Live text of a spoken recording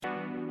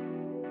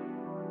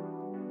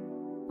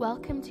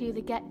Welcome to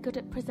the Get Good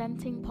at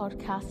Presenting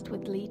podcast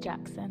with Lee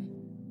Jackson.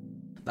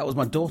 That was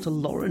my daughter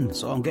Lauren,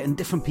 so I'm getting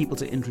different people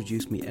to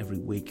introduce me every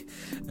week.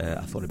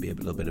 I thought it'd be a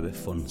little bit of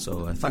fun,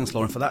 so thanks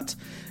Lauren for that.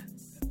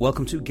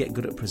 Welcome to Get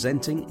Good at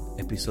Presenting,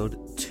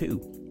 episode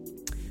 2.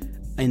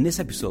 In this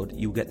episode,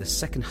 you'll get the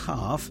second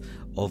half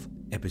of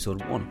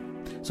episode 1.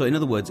 So in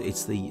other words,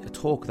 it's the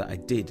talk that I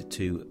did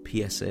to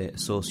PSA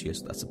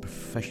Associates. That's a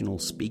professional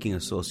speaking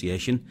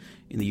association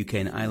in the UK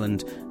and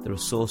Ireland. They're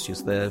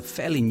associates, they're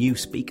fairly new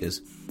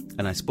speakers,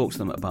 and I spoke to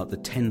them about the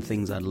 10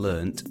 things I'd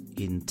learnt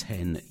in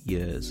 10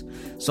 years.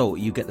 So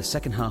you get the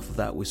second half of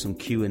that with some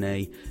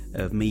Q&A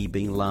of me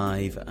being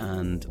live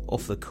and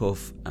off the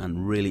cuff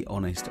and really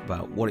honest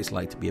about what it's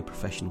like to be a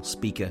professional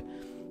speaker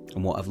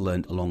and what I've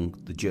learnt along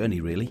the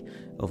journey, really,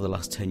 over the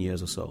last 10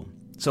 years or so.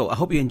 So I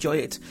hope you enjoy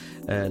it.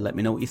 Let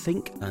me know what you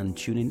think and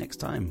tune in next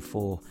time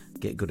for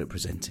Get Good at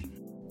Presenting.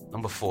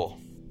 Number 4.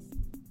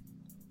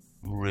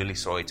 I'm really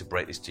sorry to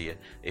break this to you.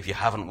 If you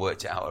haven't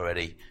worked it out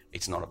already,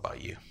 it's not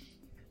about you.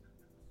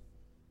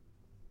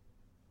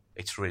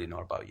 It's really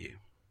not about you.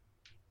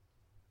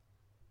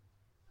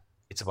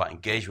 It's about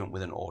engagement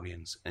with an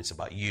audience, and it's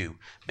about you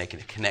making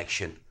a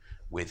connection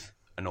with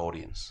an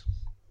audience.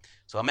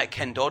 So I met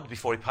Ken Dodd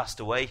before he passed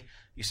away.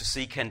 Used to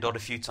see Ken Dodd a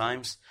few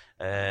times.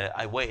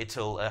 I waited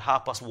till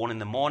 1:30 in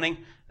the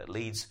morning at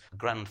Leeds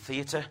Grand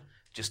Theatre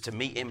just to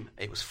meet him.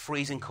 It was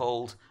freezing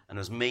cold, and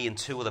there was me and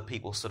 2 other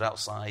people stood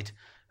outside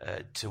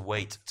to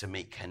wait to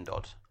meet Ken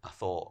Dodd. I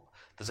thought,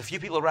 there's a few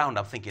people around,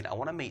 I'm thinking, I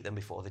want to meet them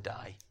before they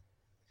die.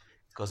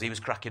 Because he was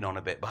cracking on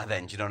a bit by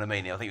then, do you know what I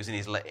mean? I think he was in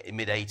his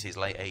mid-80s,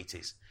 late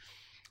 80s.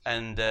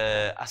 And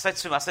I said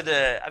to him,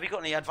 have you got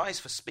any advice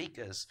for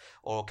speakers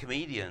or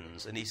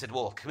comedians? And he said,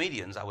 well,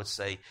 comedians, I would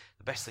say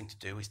the best thing to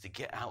do is to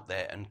get out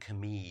there and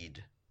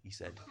comede, he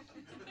said.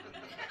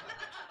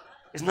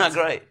 Isn't that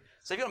great?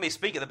 So if you want to be a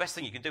speaker, the best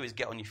thing you can do is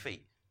get on your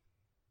feet.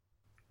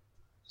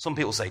 Some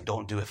people say,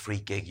 don't do a free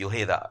gig. You'll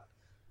hear that.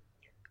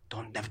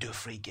 Never do a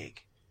free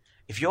gig.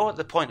 If you're at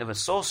the point of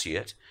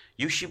associate,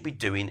 you should be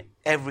doing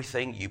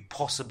everything you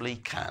possibly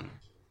can.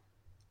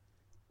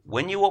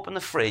 When you open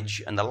the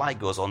fridge and the light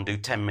goes on, do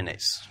 10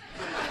 minutes.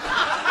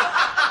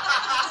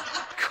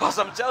 Because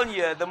I'm telling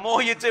you, the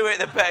more you do it,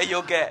 the better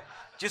you'll get.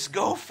 Just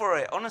go for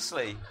it,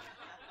 honestly.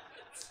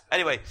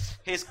 Anyway,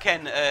 here's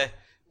Ken.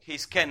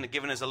 Here's Ken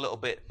giving us a little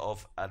bit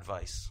of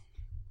advice.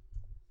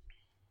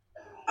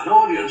 An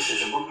audience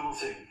is a wonderful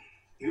thing.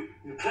 You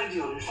play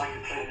the audience like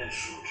you play an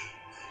instrument.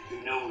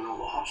 You know where all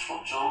the hot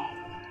spots are.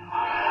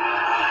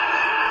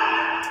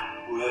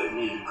 Where you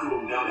need to cool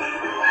them down.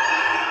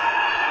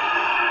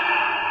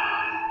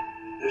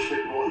 There's a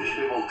bit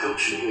more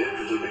coaching here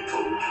because they're a bit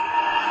cold.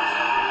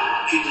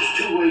 See, there's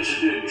 2 ways of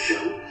doing a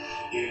show.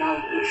 You can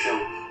either do a show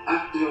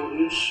at the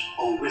audience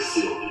or with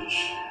the audience.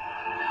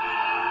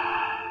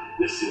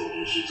 With the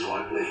audience is the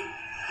right way.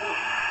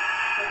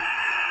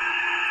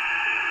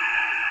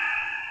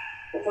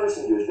 The first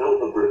thing you do is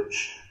build a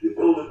bridge. You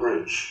build a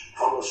bridge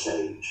from the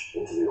stage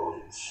into the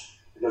audience.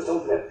 Because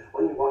don't forget,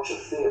 when you watch a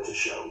theatre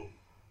show,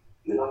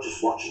 you're not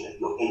just watching it,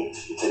 you're in it,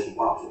 you're taking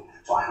part in it.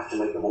 So I have to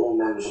make them all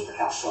members of the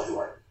cast right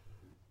away.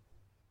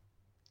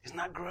 Isn't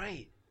that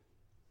great?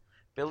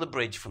 Build a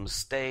bridge from the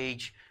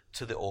stage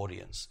to the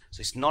audience.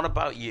 So it's not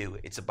about you,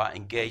 it's about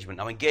engagement.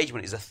 Now,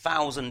 engagement is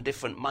 1,000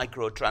 different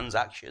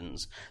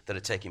microtransactions that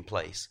are taking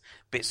place.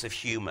 Bits of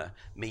humour,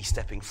 me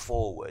stepping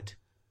forward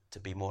to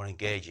be more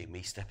engaging,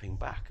 me stepping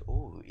back.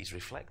 Oh, he's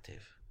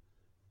reflective.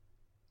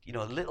 You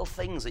know, little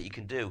things that you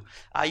can do.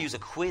 I use a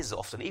quiz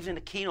often, even in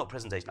a keynote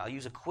presentation. I'll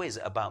use a quiz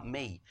about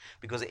me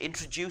because it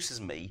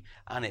introduces me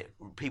and it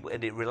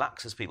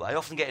relaxes people. I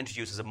often get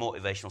introduced as a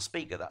motivational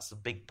speaker. That's a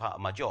big part of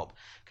my job.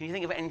 Can you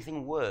think of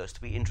anything worse to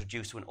be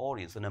introduced to an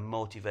audience than a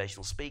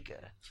motivational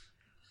speaker?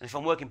 And if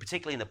I'm working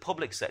particularly in the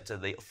public sector,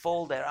 they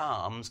fold their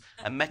arms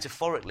and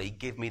metaphorically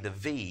give me the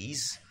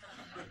V's,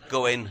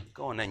 going,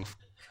 go on then.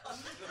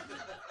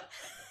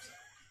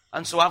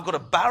 And so I've got a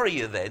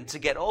barrier then to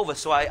get over.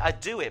 So I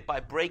do it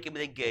by breaking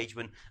with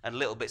engagement and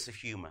little bits of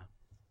humour.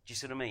 Do you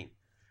see what I mean?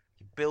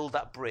 You build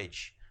that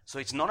bridge. So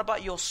it's not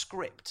about your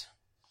script.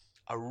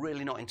 I'm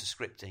really not into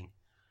scripting.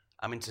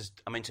 I'm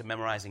into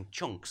memorising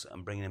chunks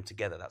and bringing them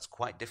together. That's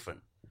quite different.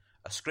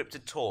 A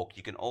scripted talk,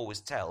 you can always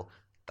tell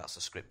that's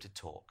a scripted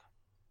talk.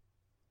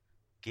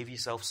 Give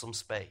yourself some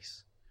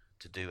space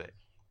to do it.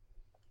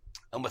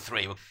 Number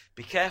 3,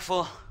 be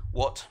careful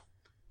what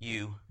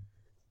you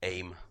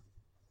aim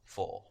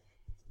for.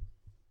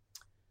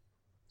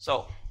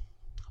 So,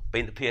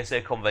 been to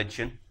PSA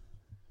convention.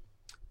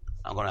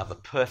 I'm going to have the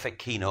perfect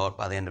keynote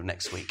by the end of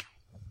next week.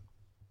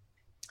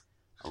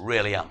 I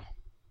really am.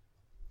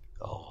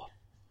 Oh,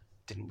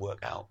 didn't work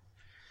out.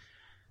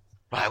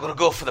 Right, I'm going to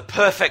go for the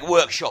perfect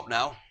workshop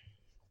now.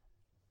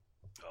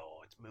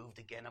 Oh, it's moved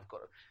again. I've got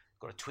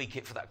to tweak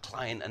it for that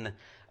client. And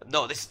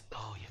no, this.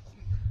 Oh,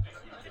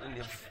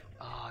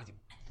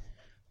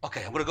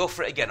 okay, I'm going to go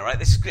for it again. All right,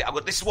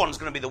 this one's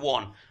going to be the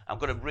one. I'm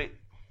going to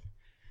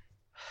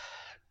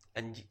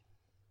and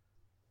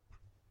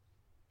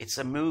it's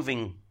a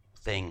moving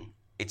thing.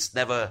 It's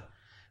never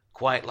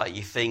quite like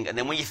you think. And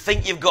then when you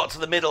think you've got to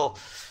the middle,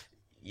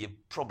 you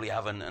probably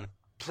haven't. And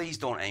please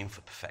don't aim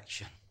for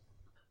perfection.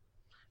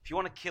 If you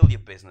want to kill your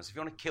business, if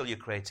you want to kill your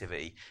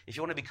creativity, if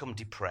you want to become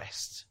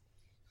depressed,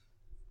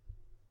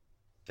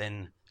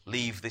 then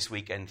leave this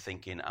weekend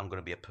thinking, I'm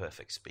going to be a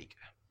perfect speaker.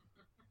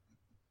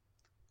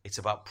 It's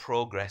about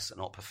progress and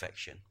not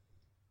perfection.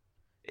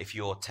 If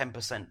you're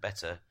 10%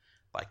 better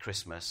by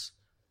Christmas,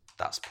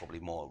 that's probably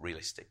more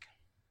realistic.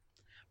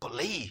 But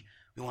Lee,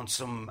 we want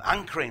some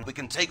anchoring. We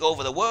can take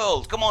over the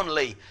world. Come on,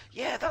 Lee.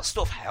 Yeah, that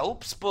stuff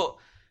helps, but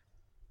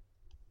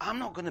I'm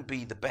not going to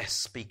be the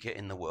best speaker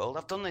in the world.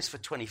 I've done this for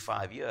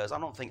 25 years. I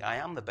don't think I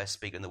am the best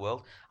speaker in the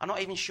world. I'm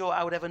not even sure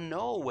I would ever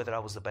know whether I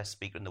was the best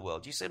speaker in the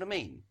world. Do you see what I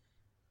mean?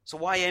 So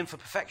why aim for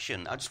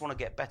perfection? I just want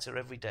to get better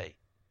every day.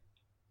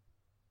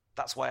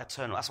 That's why I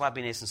turn on. That's why I've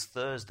been here since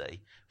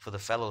Thursday for the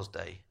Fellows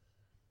Day.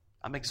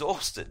 I'm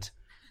exhausted,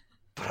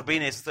 but I've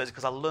been here since Thursday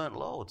because I learnt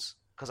loads.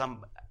 Because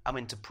I'm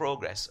into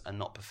progress and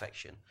not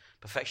perfection.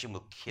 Perfection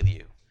will kill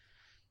you.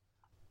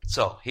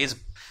 So here's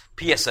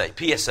PSA.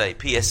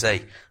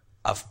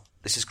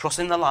 This is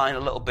crossing the line a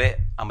little bit.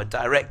 I'm a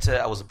director.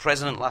 I was a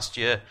president last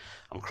year.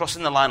 I'm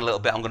crossing the line a little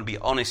bit. I'm going to be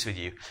honest with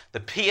you.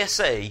 The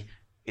PSA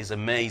is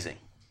amazing.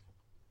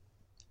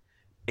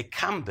 It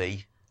can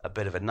be a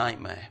bit of a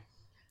nightmare.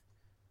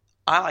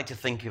 I like to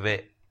think of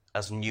it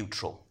as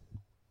neutral.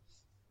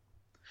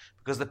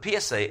 Because the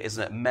PSA is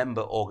a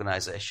member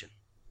organization.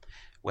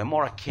 We're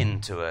more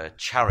akin to a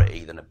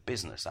charity than a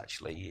business,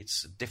 actually.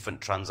 It's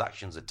different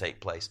transactions that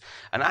take place.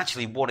 And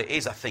actually what it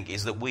is, I think,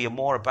 is that we are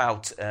more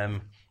about,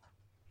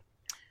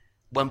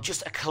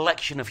 just a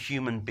collection of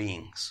human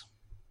beings.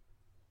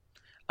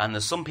 And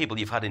there's some people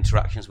you've had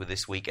interactions with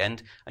this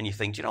weekend, and you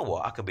think, do you know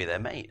what, I could be their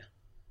mate.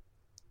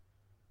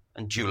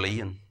 And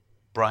Julie and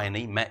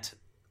Bryony met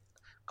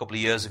a couple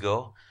of years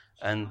ago,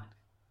 and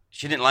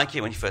she didn't like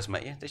you when you first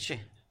met you, did she?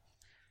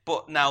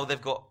 But now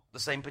they've got the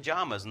same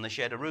pajamas and they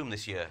shared a room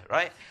this year,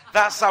 right?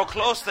 That's how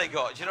close they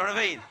got, do you know what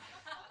I mean?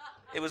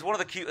 It was one of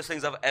the cutest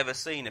things I've ever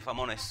seen, if I'm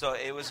honest. So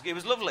it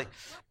was lovely.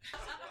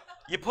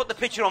 You put the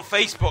picture on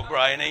Facebook,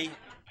 Bryony,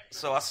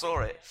 so I saw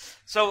it.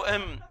 So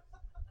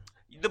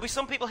there'll be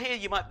some people here,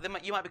 you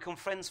might become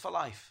friends for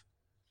life.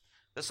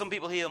 There's some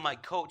people here who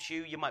might coach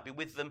you, you might be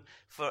with them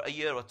for a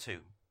year or two.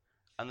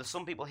 And there's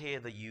some people here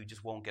that you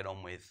just won't get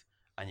on with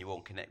and you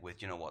won't connect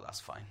with. You know what, that's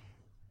fine.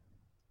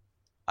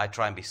 I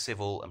try and be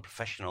civil and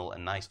professional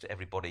and nice to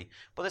everybody.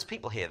 But there's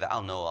people here that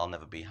I'll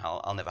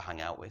never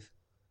hang out with.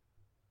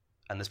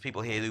 And there's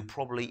people here who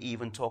probably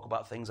even talk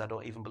about things I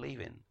don't even believe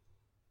in.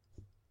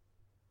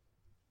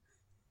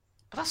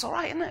 But that's all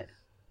right, isn't it?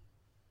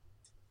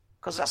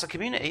 Because that's a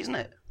community, isn't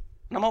it?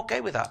 And I'm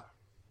okay with that.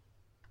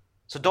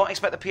 So don't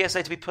expect the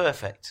PSA to be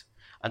perfect.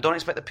 And don't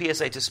expect the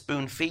PSA to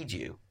spoon feed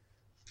you.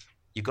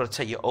 You've got to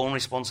take your own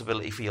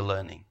responsibility for your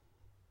learning.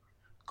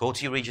 Go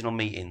to your regional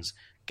meetings.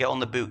 Get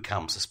on the boot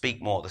camps, to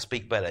speak more, to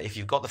speak better. If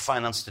you've got the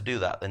finance to do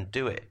that, then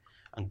do it.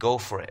 And go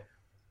for it.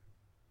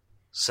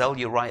 Sell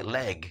your right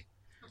leg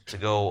to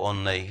go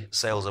on the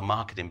sales and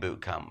marketing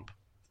boot camp.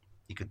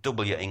 You could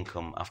double your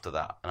income after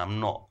that. And I'm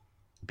not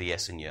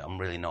BSing you. I'm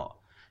really not.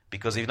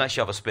 Because if you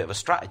actually have a bit of a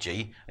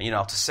strategy and you know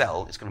how to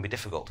sell, it's going to be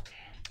difficult.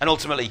 And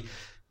ultimately,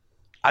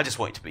 I just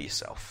want you to be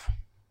yourself.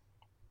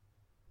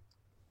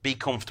 Be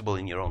comfortable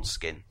in your own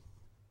skin.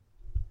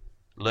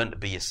 Learn to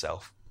be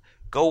yourself.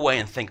 Go away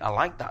and think, I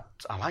like that.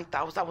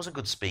 That was a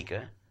good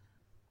speaker.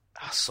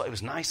 It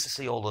was nice to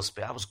see all those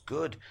speakers. That was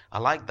good. I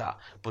like that.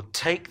 But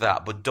take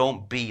that, but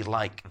don't be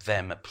like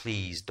them.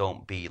 Please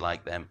don't be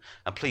like them.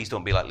 And please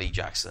don't be like Lee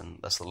Jackson.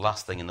 That's the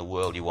last thing in the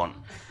world you want.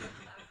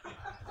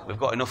 We've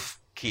got enough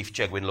Keith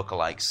Chegwin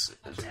lookalikes.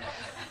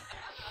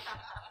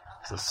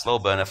 It's a slow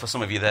burner for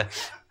some of you there.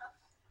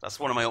 That's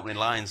one of my opening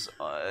lines.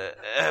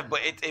 But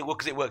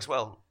it works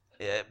well.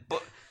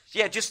 But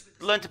just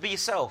learn to be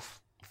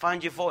yourself.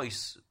 Find your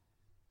voice.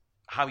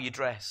 How you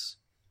dress.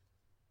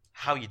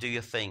 How you do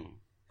your thing.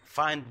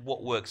 Find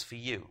what works for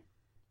you.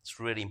 It's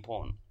really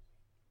important.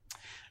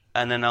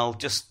 And then I'll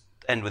just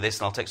end with this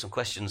and I'll take some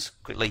questions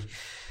quickly.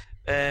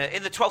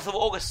 In the 12th of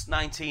August,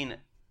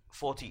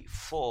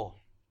 1944,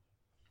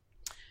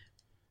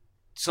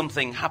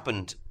 something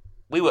happened.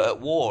 We were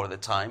at war at the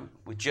time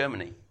with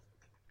Germany.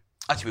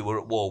 Actually, we were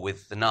at war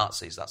with the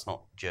Nazis. That's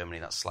not Germany.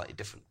 That's slightly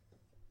different.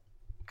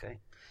 Okay.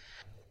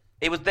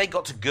 They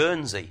got to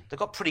Guernsey. They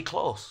got pretty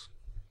close.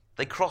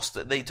 They crossed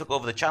it. They took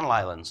over the Channel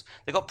Islands.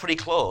 They got pretty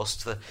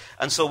close.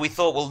 And so we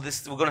thought, we're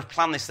going to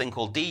plan this thing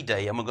called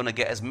D-Day, and we're going to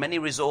get as many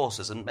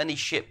resources and many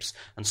ships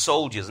and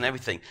soldiers and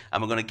everything,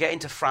 and we're going to get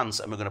into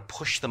France and we're going to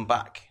push them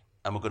back,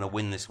 and we're going to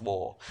win this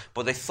war.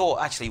 But they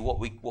thought, actually,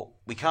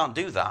 we can't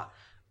do that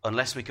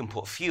unless we can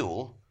put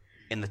fuel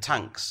in the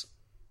tanks.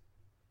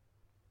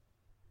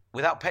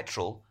 Without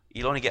petrol,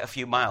 you'll only get a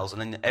few miles,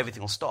 and then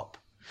everything will stop.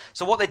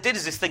 So what they did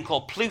is this thing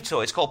called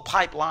Pluto. It's called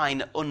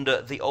Pipeline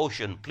Under the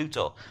Ocean.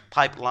 Pluto,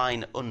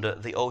 Pipeline Under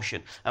the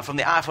Ocean. And from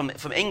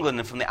England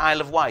and from the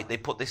Isle of Wight, they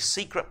put this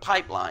secret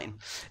pipeline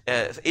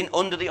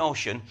under the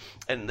ocean,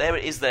 and there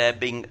it is there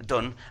being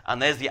done,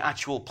 and there's the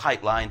actual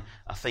pipeline.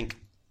 I think,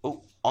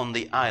 on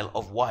the Isle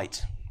of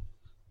Wight.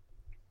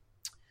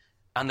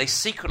 And they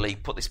secretly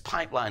put this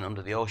pipeline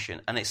under the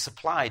ocean, and it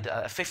supplied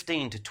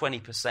 15 to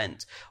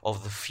 20%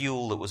 of the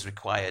fuel that was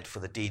required for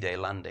the D-Day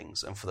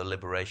landings and for the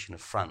liberation of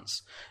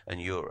France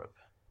and Europe.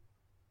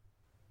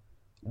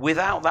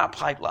 Without that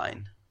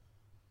pipeline,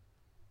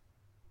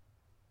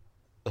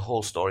 the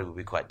whole story would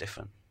be quite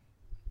different.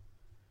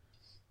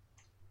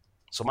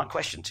 So my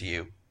question to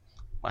you,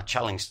 my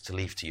challenge to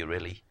leave to you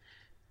really,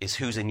 is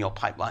who's in your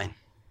pipeline?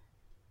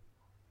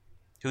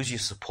 Who's your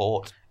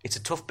support? It's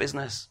a tough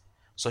business.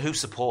 So who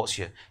supports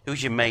you?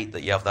 Who's your mate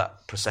that you have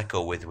that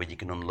Prosecco with when you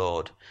can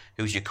unload?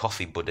 Who's your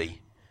coffee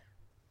buddy?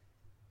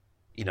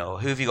 You know,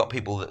 who have you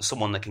got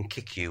someone that can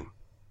kick you?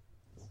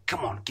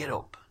 Come on, get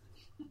up.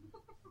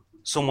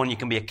 Someone you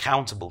can be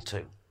accountable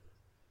to.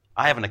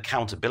 I have an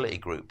accountability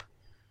group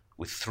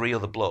with 3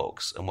 other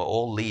blokes, and we're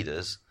all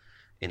leaders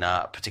in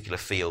our particular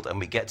field, and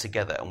we get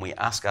together and we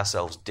ask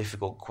ourselves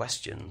difficult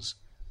questions,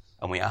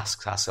 and we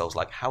ask ourselves,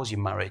 like, how's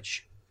your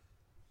marriage?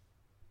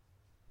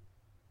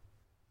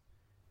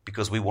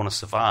 Because we want to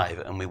survive,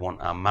 and we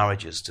want our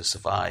marriages to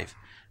survive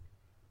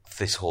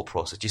this whole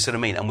process. Do you see what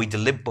I mean?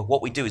 And but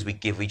what we do is we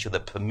give each other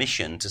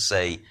permission to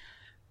say,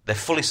 they're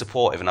fully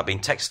supportive, and I've been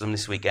texting them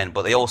this weekend,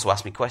 but they also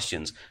ask me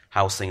questions.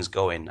 How's things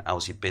going?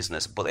 How's your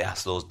business? But they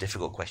ask those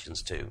difficult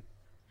questions too,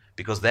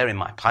 because they're in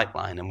my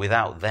pipeline, and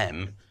without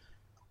them,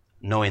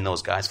 knowing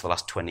those guys for the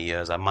last 20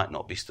 years, I might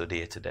not be stood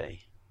here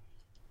today.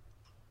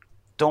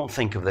 Don't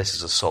think of this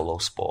as a solo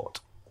sport.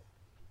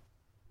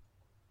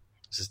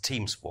 This is a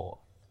team sport.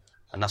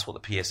 And that's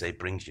what the PSA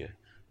brings you.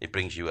 It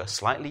brings you a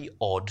slightly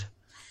odd,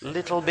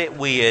 little bit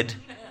weird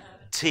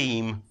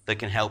team that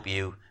can help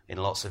you in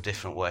lots of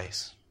different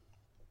ways.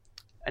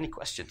 Any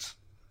questions?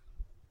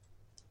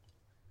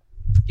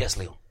 Yes,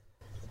 Leo.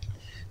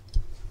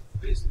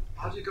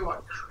 How do you go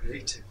about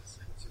creating things?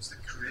 It's the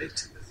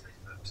creating the thing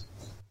that...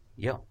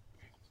 Yeah.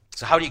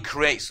 So how do you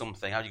create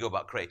something? How do you go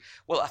about creating?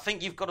 Well, I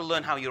think you've got to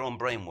learn how your own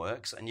brain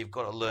works, and you've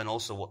got to learn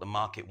also what the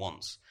market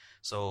wants.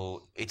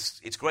 So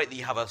it's great that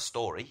you have a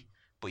story,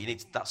 but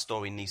that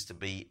story needs to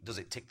be, does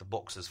it tick the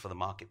boxes for the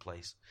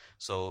marketplace?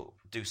 So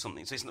do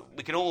something. So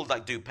we can all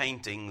do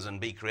paintings and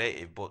be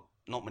creative, but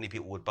not many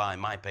people would buy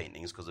my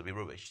paintings because they'd be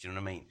rubbish. Do you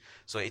know what I mean?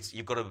 So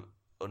you've got to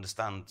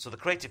understand. So the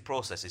creative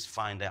process is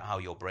find out how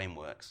your brain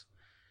works.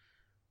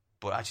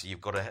 But actually,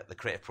 the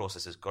creative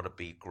process has got to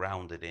be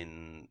grounded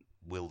in,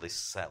 will this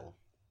sell?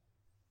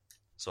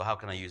 So how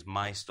can I use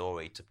my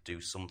story to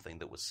do something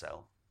that would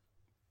sell?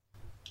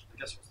 I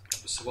guess,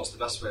 so what's the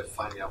best way of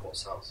finding out what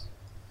sells?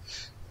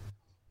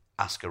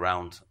 Ask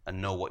around and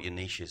know what your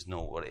niche is,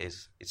 know what it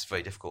is. It's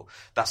very difficult.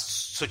 That's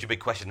such a big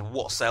question.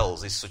 What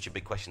sells is such a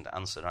big question to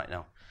answer right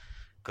now.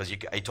 Because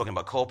are you talking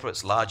about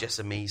corporates, large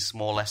SMEs,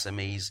 small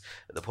SMEs,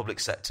 the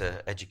public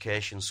sector,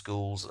 education,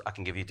 schools? I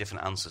can give you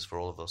different answers for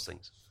all of those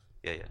things.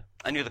 Yeah.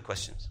 Any other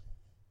questions?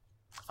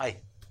 Hi.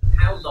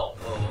 How long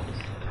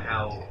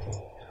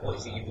what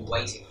is it you've been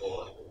waiting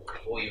for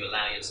before you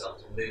allow yourself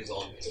to move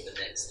on to the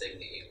next thing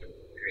that you can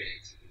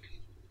create?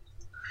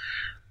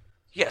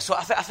 Yeah, so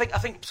I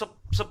think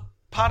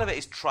part of it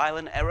is trial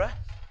and error.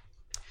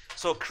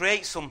 So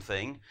create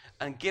something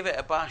and give it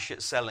a bash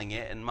at selling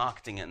it and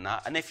marketing it and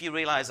that. And if you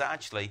realise that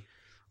actually,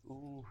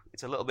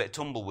 it's a little bit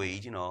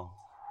tumbleweed, you know.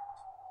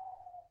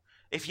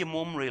 If your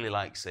mum really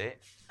likes it,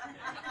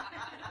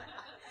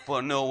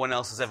 but no one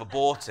else has ever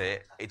bought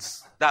it,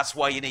 that's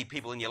why you need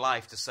people in your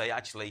life to say,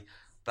 actually,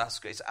 that's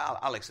great. It's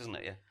Alex, isn't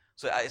it? Yeah.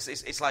 So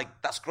it's like,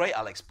 that's great,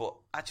 Alex, but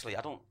actually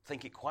I don't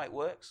think it quite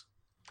works.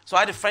 So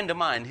I had a friend of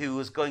mine who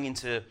was going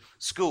into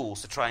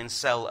schools to try and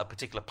sell a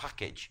particular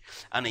package,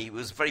 and he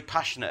was very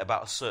passionate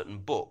about a certain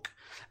book,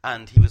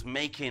 and he was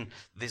making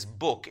this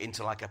book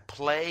into like a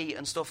play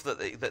and stuff that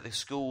the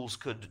schools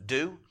could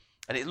do,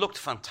 and it looked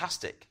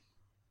fantastic.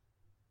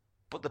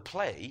 But the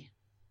play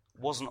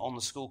wasn't on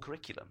the school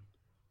curriculum.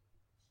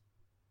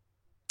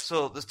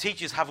 So the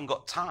teachers haven't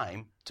got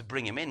time to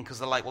bring him in because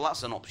they're like, well,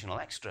 that's an optional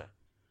extra.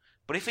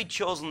 But if he'd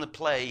chosen the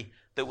play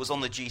that was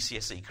on the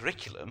GCSE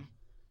curriculum,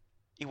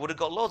 he would have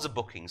got loads of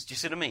bookings. Do you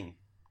see what I mean?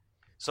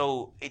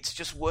 So it's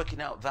just working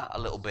out that a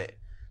little bit.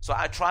 So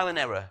at trial and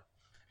error,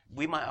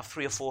 we might have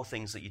 3 or 4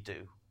 things that you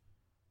do,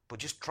 but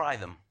just try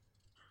them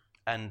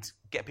and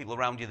get people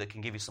around you that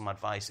can give you some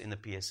advice in the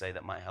PSA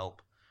that might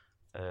help.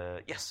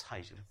 Yes,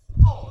 hi, Julie.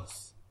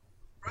 Pause,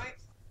 right?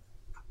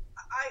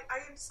 I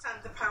understand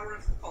the power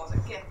of the pause.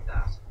 I get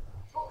that.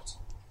 But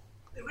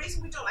the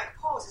reason we don't like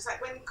pause is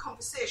like when in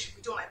conversation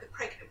we don't like the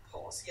pregnant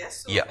pause,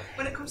 yes? So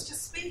when it comes to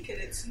speaking,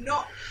 it's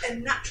not a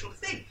natural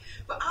thing.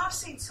 But I've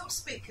seen some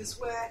speakers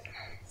where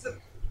the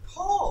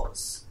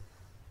pause,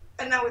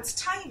 and now it's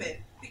timing,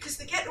 because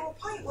they get to a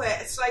point where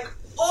it's like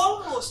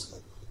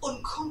almost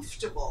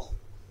uncomfortable,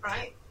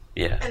 right?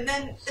 Yeah. And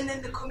then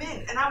they come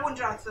in, and I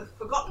wonder if they've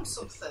forgotten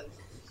something.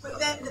 But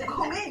then they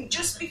come in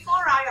just before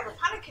I have a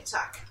panic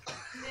attack.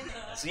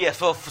 So yeah,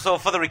 so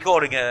for the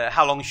recording,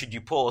 how long should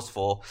you pause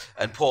for?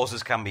 And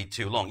pauses can be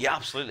too long. Yeah,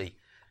 absolutely.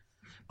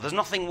 There's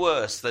nothing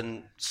worse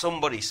than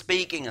somebody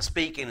speaking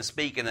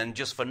and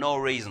just for no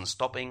reason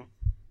stopping.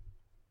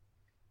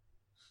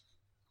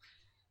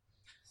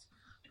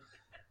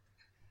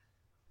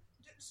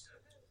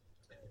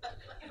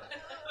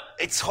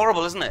 It's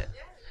horrible, isn't it?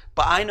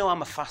 But I know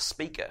I'm a fast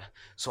speaker,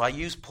 so I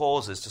use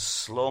pauses to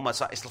slow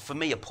myself. It's for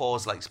me a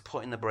pause like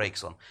putting the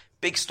brakes on.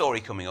 Big story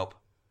coming up,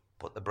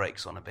 put the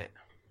brakes on a bit.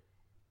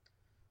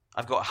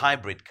 I've got a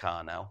hybrid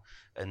car now,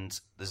 and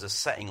there's a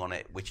setting on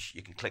it which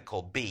you can click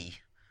called B,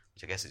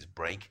 which I guess is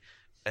brake.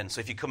 And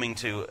so if you're coming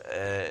to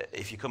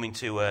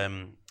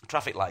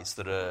traffic lights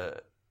that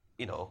are,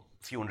 a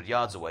few hundred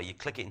yards away, you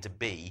click it into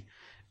B,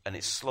 and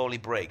it slowly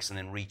brakes and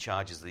then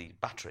recharges the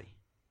battery.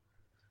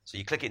 So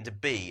you click it into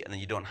B, and then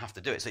you don't have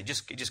to do it. So it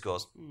just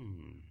goes,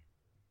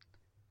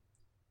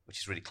 which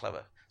is really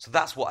clever. So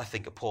that's what I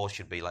think a pause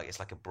should be like. It's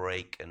like a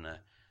break and a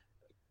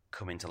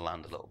coming to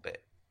land a little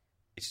bit.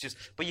 It's just,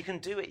 but you can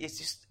do it. It's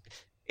just,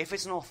 if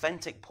it's an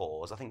authentic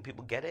pause, I think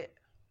people get it.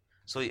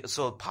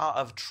 So part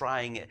of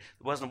trying it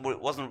wasn't one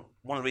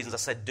of the reasons I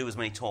said do as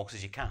many talks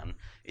as you can.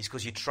 It's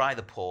because you try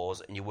the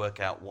pause and you work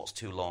out what's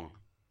too long,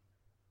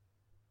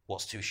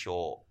 what's too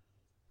short.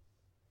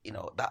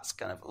 That's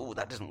kind of,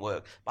 that doesn't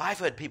work. But I've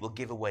heard people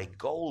give away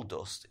gold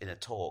dust in a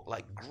talk,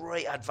 like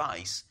great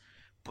advice,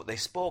 but they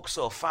spoke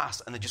so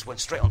fast and they just went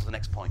straight on to the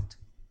next point.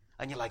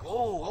 And you're like,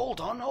 whoa,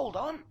 hold on.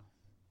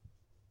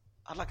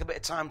 I'd like a bit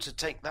of time to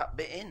take that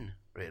bit in,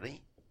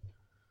 really.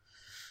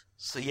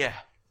 So yeah,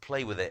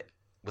 play with it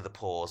with a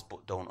pause,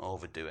 but don't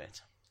overdo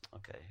it.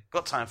 Okay.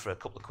 Got time for a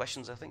couple of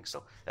questions, I think.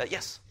 So,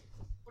 yes?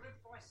 What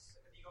advice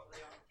have you got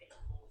there on getting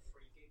more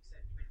free gigs?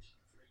 Then you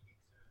mentioned free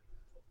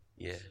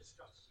gigs. Yeah.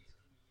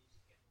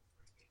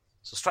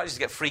 So strategies to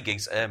get free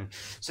gigs.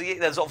 So yeah,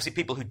 there's obviously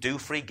people who do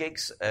free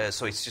gigs.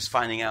 So it's just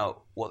finding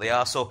out what they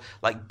are. So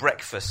like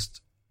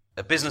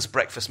business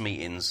breakfast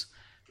meetings,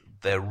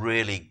 they're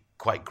really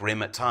quite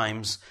grim at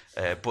times,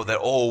 but they're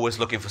always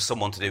looking for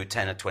someone to do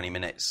 10 or 20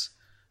 minutes.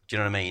 Do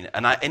you know what I mean?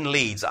 And in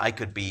Leeds, I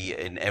could be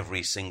in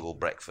every single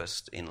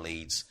breakfast in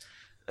Leeds.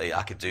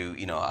 I could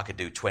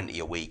do 20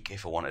 a week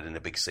if I wanted in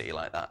a big city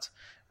like that.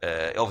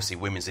 Obviously,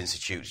 women's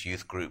institutes,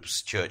 youth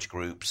groups, church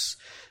groups,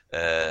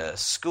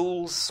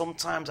 schools.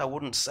 Sometimes I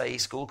wouldn't say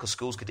school because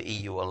schools could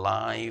eat you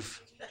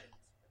alive.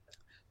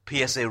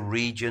 PSA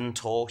region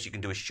talks. You can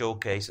do a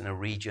showcase in a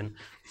region.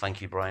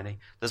 Thank you, Bryony.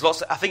 There's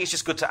lots. I think it's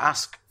just good to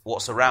ask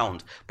what's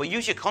around, but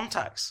use your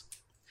contacts.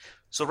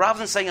 So rather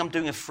than saying I'm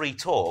doing a free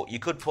talk, you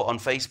could put on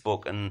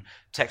Facebook and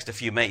text a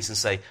few mates and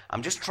say,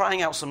 I'm just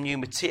trying out some new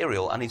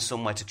material. I need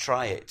somewhere to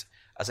try it.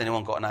 Has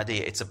anyone got an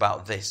idea? It's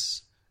about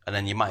this. And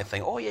then you might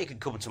think, oh, yeah, you can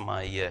come to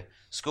my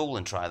school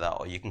and try that,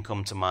 or you can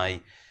come to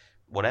my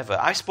whatever.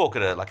 I spoke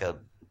at a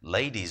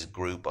ladies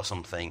group or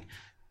something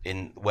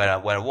in where I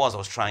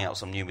was trying out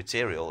some new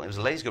material. It was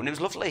a ladies group, and it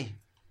was lovely.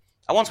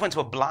 I once went to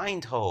a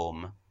blind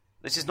home.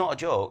 This is not a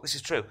joke. This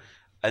is true.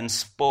 And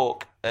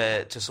spoke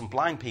to some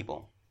blind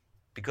people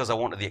because I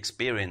wanted the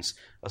experience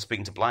of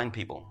speaking to blind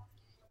people.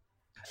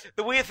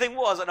 The weird thing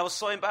was, and I was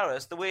so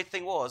embarrassed,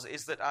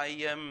 is that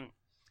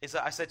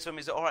I said to him,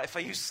 is it all right if I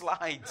use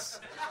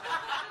slides?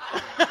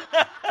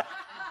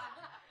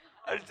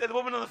 And the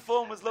woman on the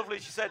phone was lovely.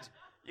 She said,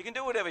 you can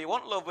do whatever you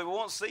want, love, but we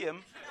won't see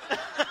him.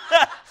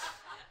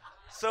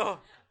 So,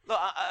 look,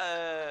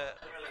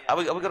 are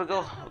we going to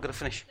go? We're going to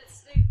finish.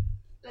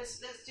 Let's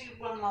do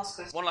one last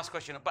question. One last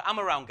question. But I'm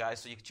around, guys,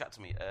 so you can chat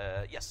to me.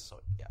 Yes,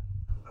 sorry, yeah.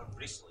 I've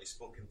recently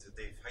spoken to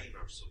Dave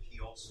Heiner, so he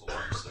also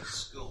works in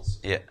schools.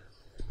 Yeah.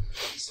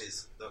 He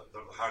says they're the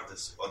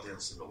hardest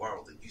audience in the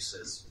world, and you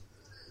says,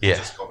 yeah,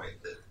 just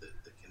comment that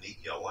can eat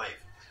you alive.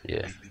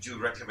 Yeah. Would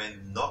you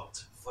recommend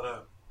not for a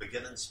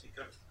beginning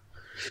speaker?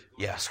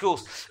 Yeah,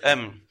 schools.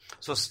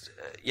 So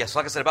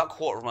like I said, about a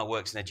quarter of my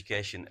work's in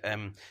education.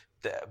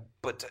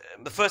 But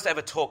the first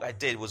ever talk I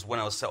did was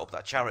when I was set up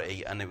that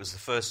charity, and it was the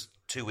first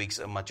 2 weeks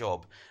of my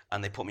job,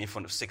 and they put me in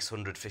front of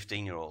 600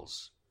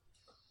 15-year-olds.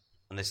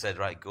 And they said,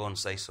 right, go and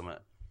say something.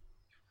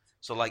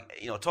 So,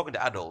 talking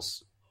to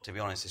adults, to be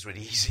honest, is really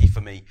easy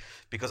for me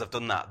because I've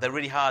done that. They're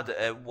really hard.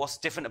 What's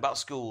different about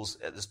schools,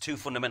 there's two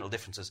fundamental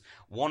differences.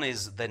 One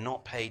is they're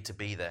not paid to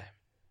be there.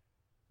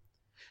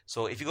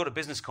 So if you go to a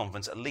business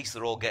conference, at least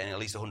they're all getting at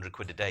least 100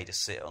 quid a day to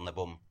sit on their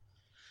bum.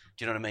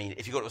 Do you know what I mean?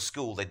 If you go to a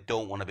school, they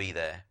don't want to be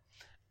there.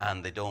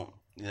 And they don't,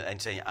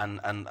 and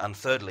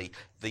thirdly,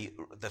 the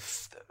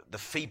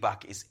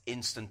feedback is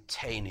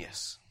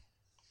instantaneous.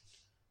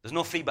 There's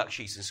no feedback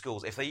sheets in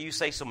schools. If you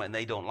say something and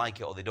they don't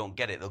like it or they don't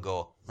get it, they'll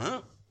go,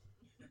 huh?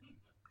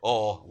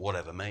 Or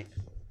whatever, mate.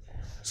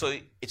 So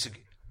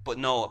but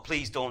no,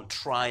 please don't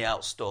try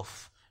out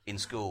stuff in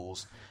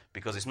schools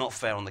because it's not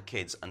fair on the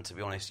kids. And to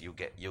be honest, you'll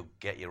get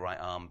your right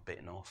arm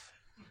bitten off.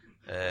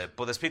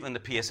 But there's people in the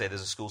PSA.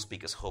 There's a school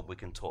speakers hub. We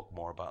can talk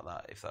more about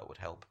that if that would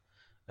help.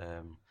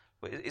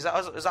 Has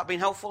that been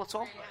helpful at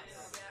all?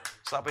 Yes.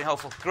 Has that been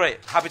helpful?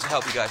 Great. Happy to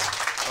help you guys.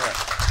 All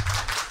right.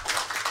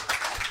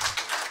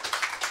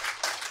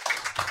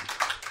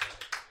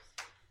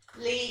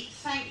 Lee,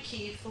 thank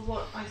you for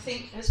what I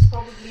think has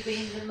probably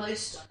been the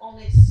most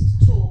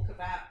honest talk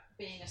about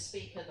being a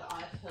speaker that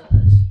I've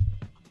heard.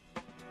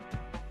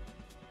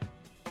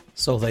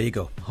 So there you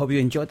go. Hope you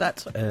enjoyed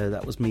that.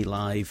 That was me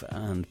live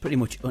and pretty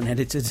much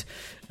unedited.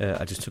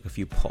 I just took a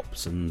few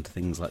pops and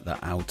things like that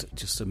out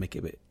just to make it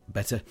a bit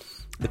better.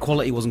 The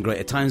quality wasn't great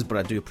at times, but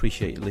I do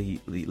appreciate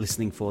Lee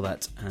listening for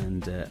that,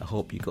 and I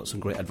hope you got some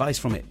great advice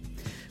from it.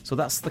 So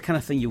that's the kind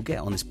of thing you'll get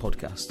on this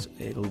podcast.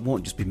 It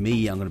won't just be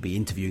me. I'm going to be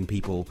interviewing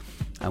people.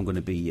 I'm going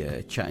to be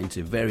chatting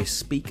to various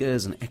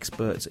speakers and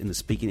experts in the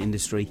speaking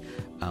industry.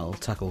 I'll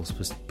tackle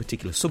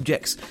particular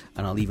subjects,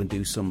 and I'll even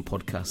do some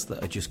podcasts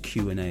that are just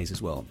Q&As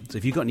as well. So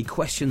if you've got any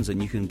questions, then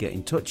you can get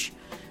in touch.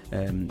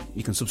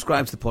 You can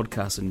subscribe to the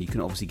podcast, and you can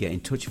obviously get in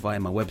touch via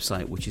my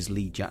website, which is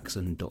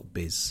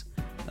leejackson.biz.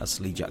 That's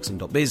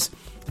leejackson.biz.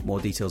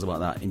 More details about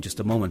that in just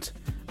a moment,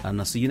 and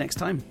I'll see you next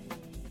time.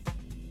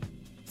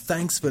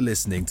 Thanks for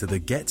listening to the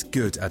Get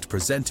Good at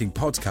Presenting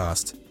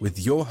podcast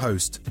with your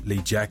host,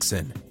 Lee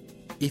Jackson.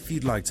 If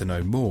you'd like to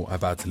know more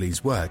about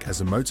Lee's work as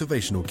a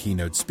motivational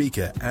keynote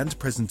speaker and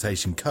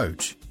presentation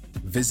coach,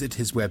 visit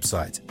his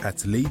website at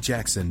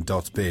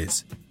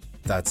leejackson.biz.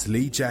 That's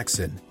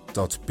leejackson.biz.